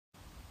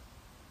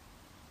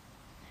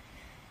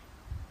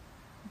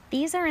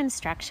These are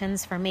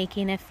instructions for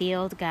making a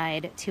field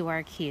guide to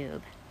our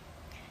cube.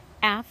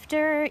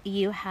 After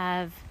you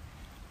have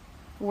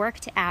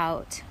worked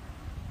out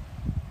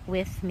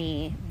with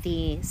me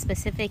the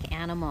specific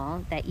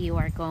animal that you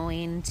are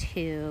going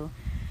to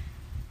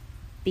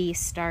be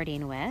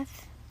starting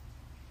with,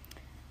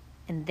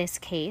 in this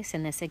case,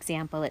 in this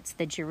example, it's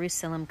the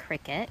Jerusalem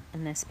cricket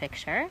in this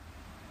picture,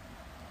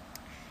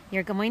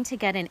 you're going to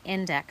get an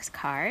index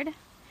card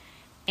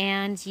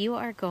and you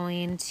are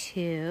going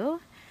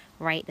to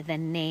write the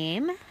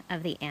name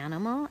of the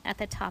animal at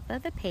the top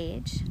of the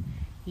page,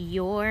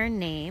 your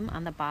name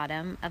on the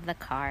bottom of the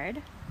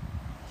card,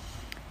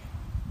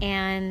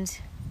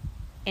 and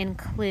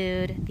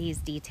include these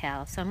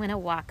details. So I'm going to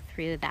walk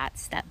through that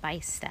step by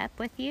step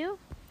with you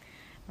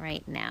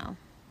right now.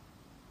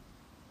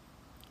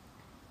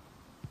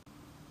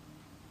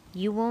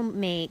 You will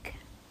make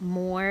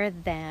more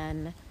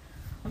than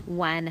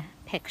one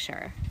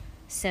picture.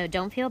 So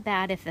don't feel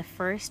bad if the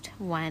first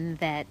one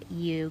that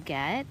you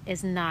get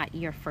is not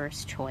your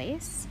first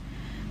choice.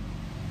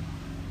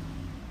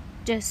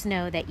 Just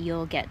know that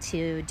you'll get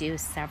to do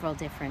several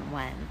different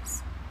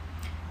ones.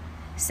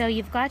 So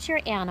you've got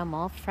your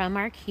animal from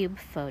our cube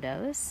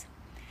photos.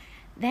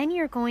 Then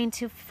you're going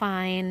to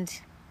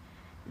find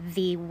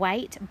the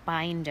white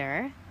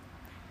binder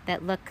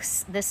that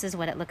this is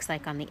what it looks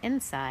like on the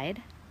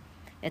inside.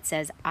 It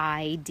says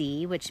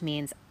ID, which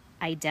means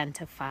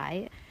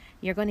identify.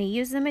 You're going to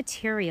use the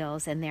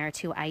materials in there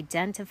to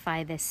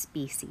identify this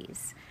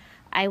species.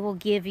 I will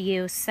give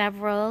you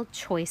several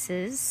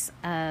choices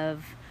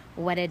of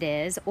what it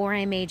is, or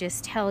I may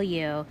just tell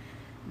you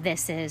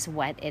this is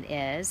what it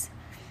is.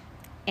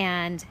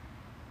 And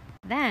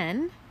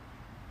then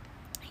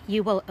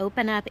you will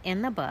open up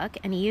in the book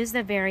and use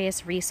the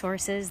various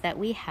resources that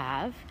we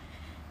have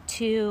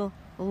to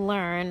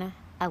learn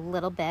a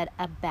little bit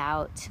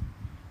about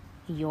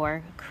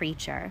your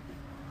creature.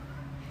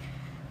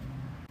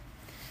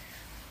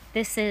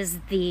 This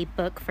is the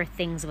book for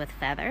things with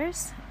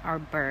feathers, or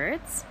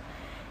birds,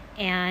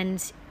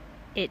 and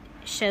it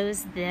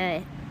shows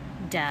the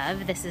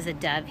dove. This is a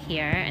dove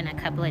here and a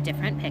couple of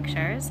different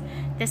pictures.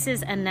 This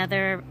is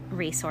another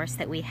resource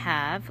that we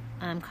have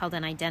called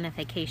an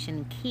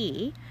identification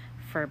key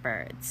for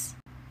birds.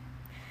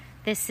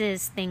 This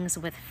is things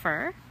with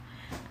fur.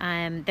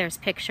 There's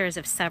pictures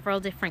of several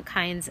different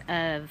kinds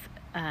of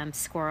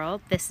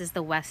squirrel. This is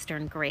the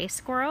western gray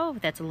squirrel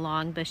that's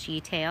long bushy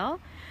tail.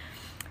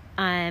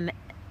 And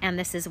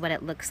this is what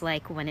it looks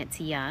like when it's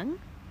young.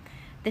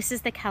 This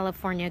is the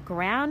California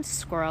ground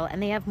squirrel,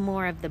 and they have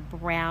more of the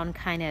brown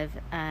kind of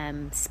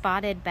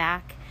spotted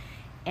back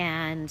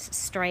and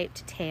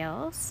striped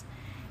tails.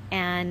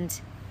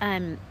 And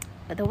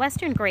the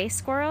western gray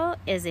squirrel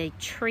is a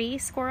tree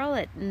squirrel.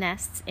 It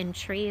nests in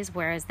trees,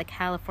 whereas the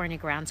California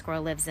ground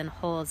squirrel lives in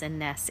holes and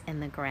nests in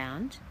the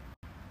ground.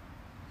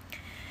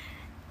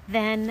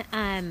 Then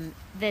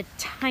the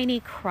tiny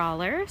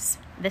crawlers,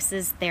 this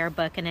is their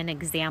book and an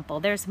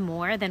example. There's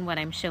more than what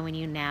I'm showing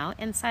you now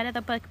inside of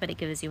the book, but it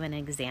gives you an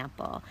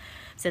example.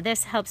 So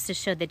this helps to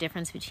show the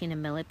difference between a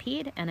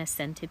millipede and a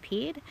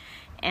centipede,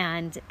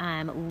 and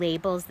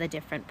labels the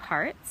different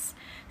parts.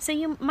 So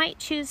you might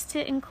choose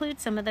to include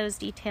some of those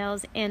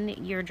details in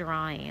your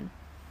drawing.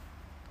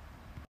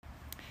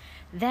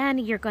 Then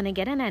you're going to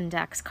get an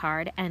index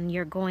card and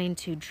you're going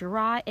to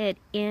draw it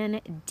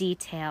in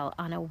detail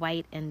on a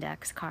white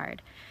index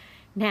card.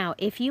 Now,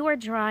 if you are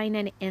drawing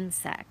an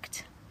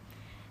insect,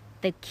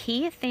 the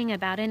key thing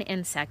about an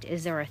insect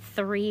is there are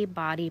 3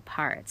 body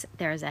parts.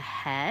 There's a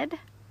head,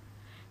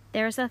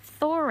 there's a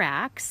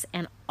thorax,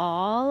 and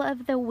all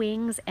of the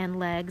wings and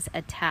legs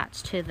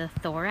attached to the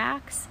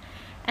thorax.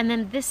 And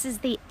then this is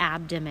the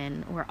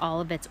abdomen where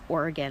all of its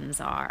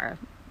organs are,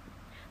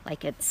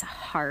 like its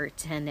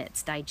heart and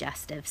its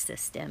digestive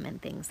system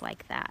and things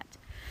like that.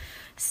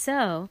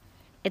 So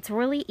it's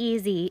really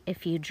easy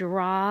if you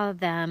draw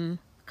them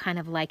kind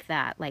of like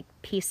that, like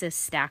pieces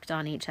stacked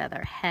on each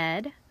other: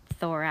 head,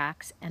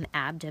 thorax, and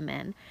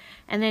abdomen.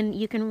 And then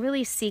you can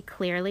really see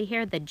clearly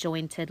here the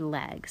jointed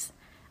legs.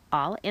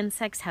 All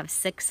insects have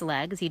 6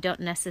 legs. You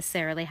don't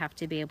necessarily have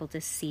to be able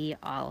to see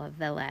all of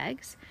the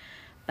legs,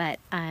 but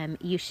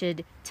you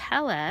should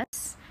tell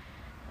us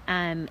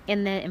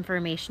in the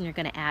information you're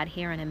going to add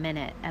here in a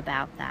minute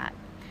about that.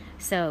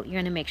 So you're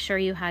going to make sure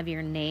you have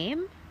your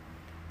name,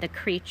 the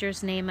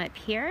creature's name up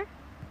here,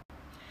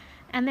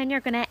 and then you're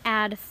going to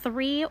add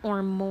 3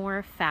 or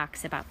more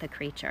facts about the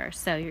creature.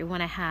 So you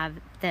want to have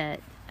the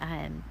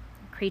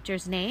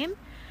creature's name,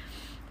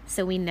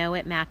 so we know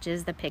it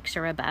matches the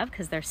picture above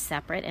because they're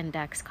separate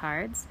index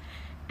cards.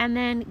 And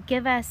then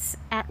give us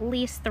at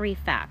least 3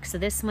 facts. So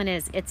this one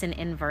is, it's an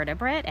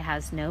invertebrate. It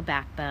has no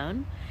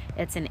backbone.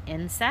 It's an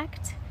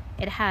insect.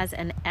 It has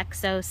an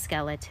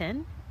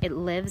exoskeleton. It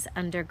lives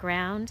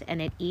underground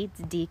and it eats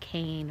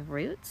decaying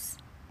roots.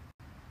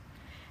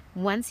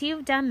 Once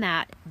you've done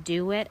that,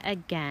 do it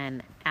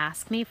again.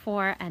 Ask me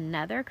for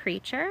another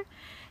creature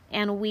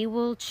and we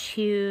will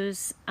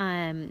choose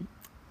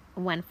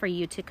one for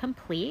you to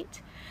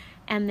complete.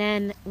 And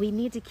then we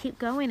need to keep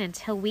going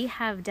until we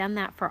have done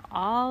that for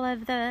all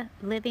of the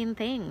living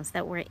things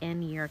that were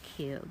in your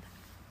cube.